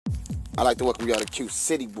I'd like to welcome you all to Q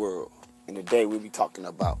City World. And today we'll be talking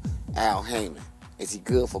about Al Haymon. Is he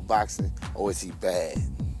good for boxing or is he bad?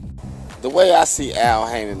 The way I see Al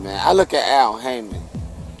Haymon, man, I look at Al Haymon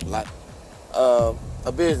like a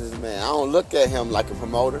businessman. I don't look at him like a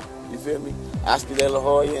promoter. You feel me? Oscar De La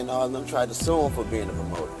Hoya and all of them tried to sue him for being a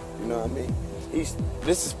promoter. You know what I mean?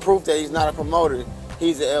 This is proof that he's not a promoter.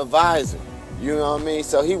 He's an advisor. You know what I mean?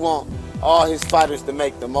 So he want all his fighters to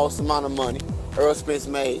make the most amount of money. Earl Spence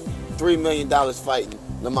made $3 million fighting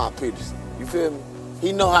Lamont Peterson. You feel me?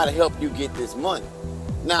 He know how to help you get this money.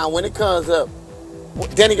 Now, when it comes up,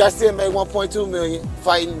 Danny Garcia made $1.2 million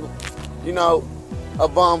fighting, you know, a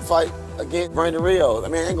bum fight against Brandon Rios. I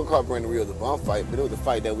mean, I ain't gonna call Brandon Rios a bum fight, but it was a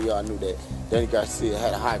fight that we all knew that Danny Garcia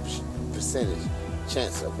had a high percentage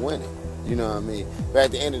chance of winning. You know what I mean? But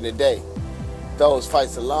at the end of the day, those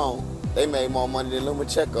fights alone, they made more money than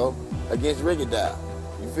Lomachenko against Rigondeaux.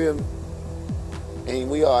 You feel me?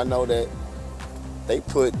 And we all know that they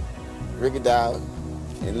put Rigondeaux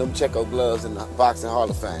and Lomachenko gloves in the Boxing Hall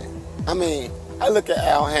of Fame. I mean, I look at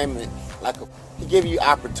Al Haymon like he give you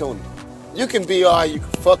opportunity. You can be all you can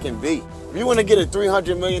fucking be. If you want to get a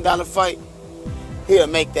 $300 million fight, he'll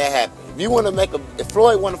make that happen. If you want to if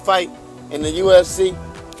Floyd want to fight in the UFC,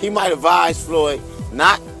 he might advise Floyd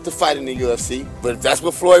not to fight in the UFC. But if that's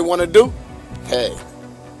what Floyd want to do, hey,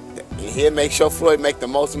 he'll make sure Floyd make the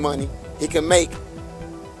most money he can make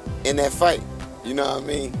in that fight. You know what I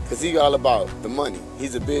mean? Because he's all about the money.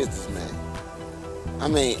 He's a businessman. I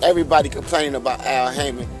mean, everybody complaining about Al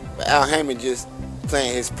Haymon, but Al Haymon just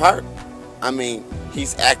playing his part. I mean,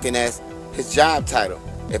 he's acting as his job title.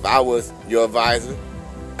 If I was your advisor,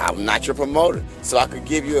 I'm not your promoter. So I could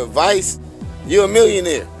give you advice. You're a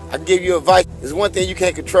millionaire. I can give you advice. There's one thing you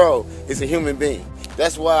can't control. It's a human being.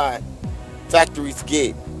 That's why factories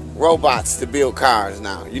get robots to build cars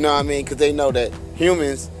now. You know what I mean? Because they know that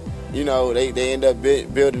humans, you know, they end up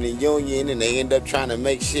building a union and they end up trying to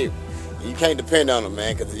make shit. You can't depend on them,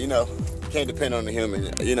 man, because, you know, you can't depend on the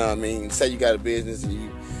human. You know what I mean? Say you got a business,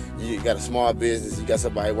 you got a small business, you got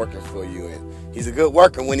somebody working for you, and he's a good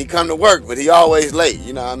worker when he come to work, but he always late.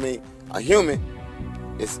 You know what I mean? A human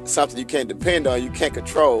is something you can't depend on. You can't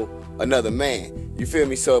control another man. You feel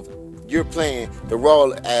me? So if you're playing the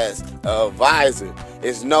role as an advisor,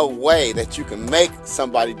 there's no way that you can make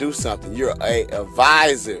somebody do something. You're an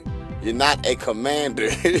advisor. You're not a commander.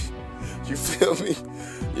 You feel me?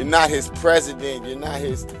 You're not his president. You're not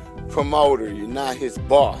his promoter. You're not his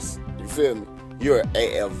boss. You feel me? You're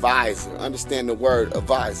an advisor. Understand the word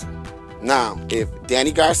advisor. Now, if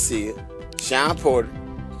Danny Garcia, Sean Porter,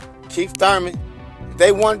 Keith Thurman, if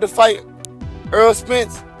they wanted to fight Earl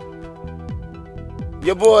Spence,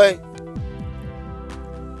 your boy,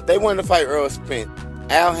 if they wanted to fight Earl Spence,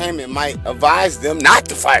 Al Haymon might advise them not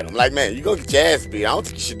to fight him. Like, man, you're going to get your ass beat. I don't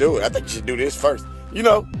think you should do it. I think you should do this first. You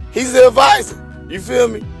know, he's the advisor. You feel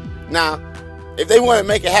me? Now, if they want to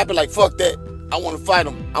make it happen, like, fuck that, I want to fight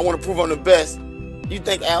him, I want to prove I'm the best, you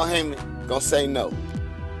think Al Haymon going to say no?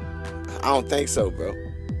 I don't think so, bro.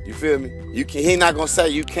 You feel me? He not going to say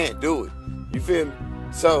you can't do it. You feel me?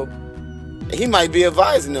 So, he might be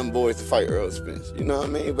advising them boys to fight Earl Spence. You know what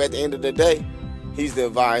I mean? But at the end of the day, he's the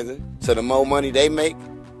advisor. So the more money they make,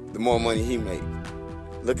 the more money he make.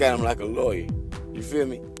 Look at him like a lawyer. You feel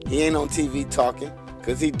me? He ain't on TV talking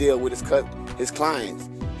because he deal with his clients.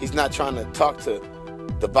 He's not trying to talk to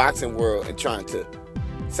the boxing world and trying to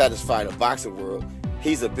satisfy the boxing world.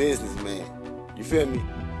 He's a businessman. You feel me?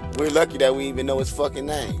 We're lucky that we even know his fucking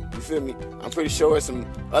name. You feel me? I'm pretty sure there's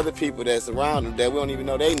some other people that's around him that we don't even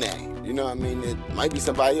know their name. You know what I mean? It might be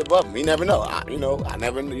somebody above him. You never know. You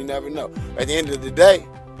never know. At the end of the day,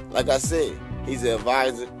 like I said, he's an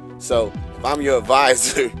advisor. So if I'm your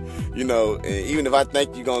advisor, you know, and even if I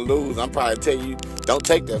think you're going to lose, I'm probably telling you, don't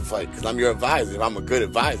take that fight because I'm your advisor if I'm a good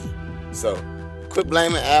advisor. So quit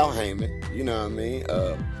blaming Al Haymon. You know what I mean?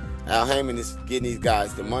 Al Haymon is getting these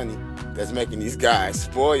guys the money that's making these guys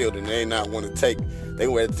spoiled, and they not want to take. They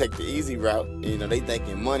want to take the easy route. You know, they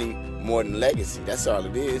thinking money more than legacy. That's all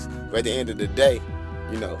it is. But at the end of the day,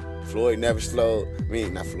 you know, Floyd never slowed.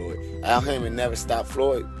 Not Floyd. Al Haymon never stopped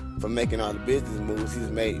Floyd from making all the business moves. He's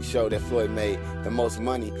made sure that Floyd made the most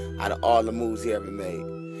money out of all the moves he ever made.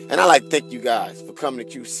 And I like to thank you guys for coming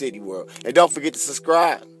to Q City World. And don't forget to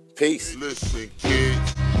subscribe. Peace. Listen, kid,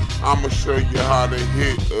 I'ma show you how to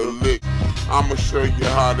hit a lick. I'ma show you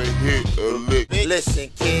how to hit a lick. Listen,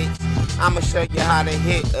 kid, I'ma show you how to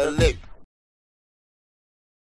hit a lick.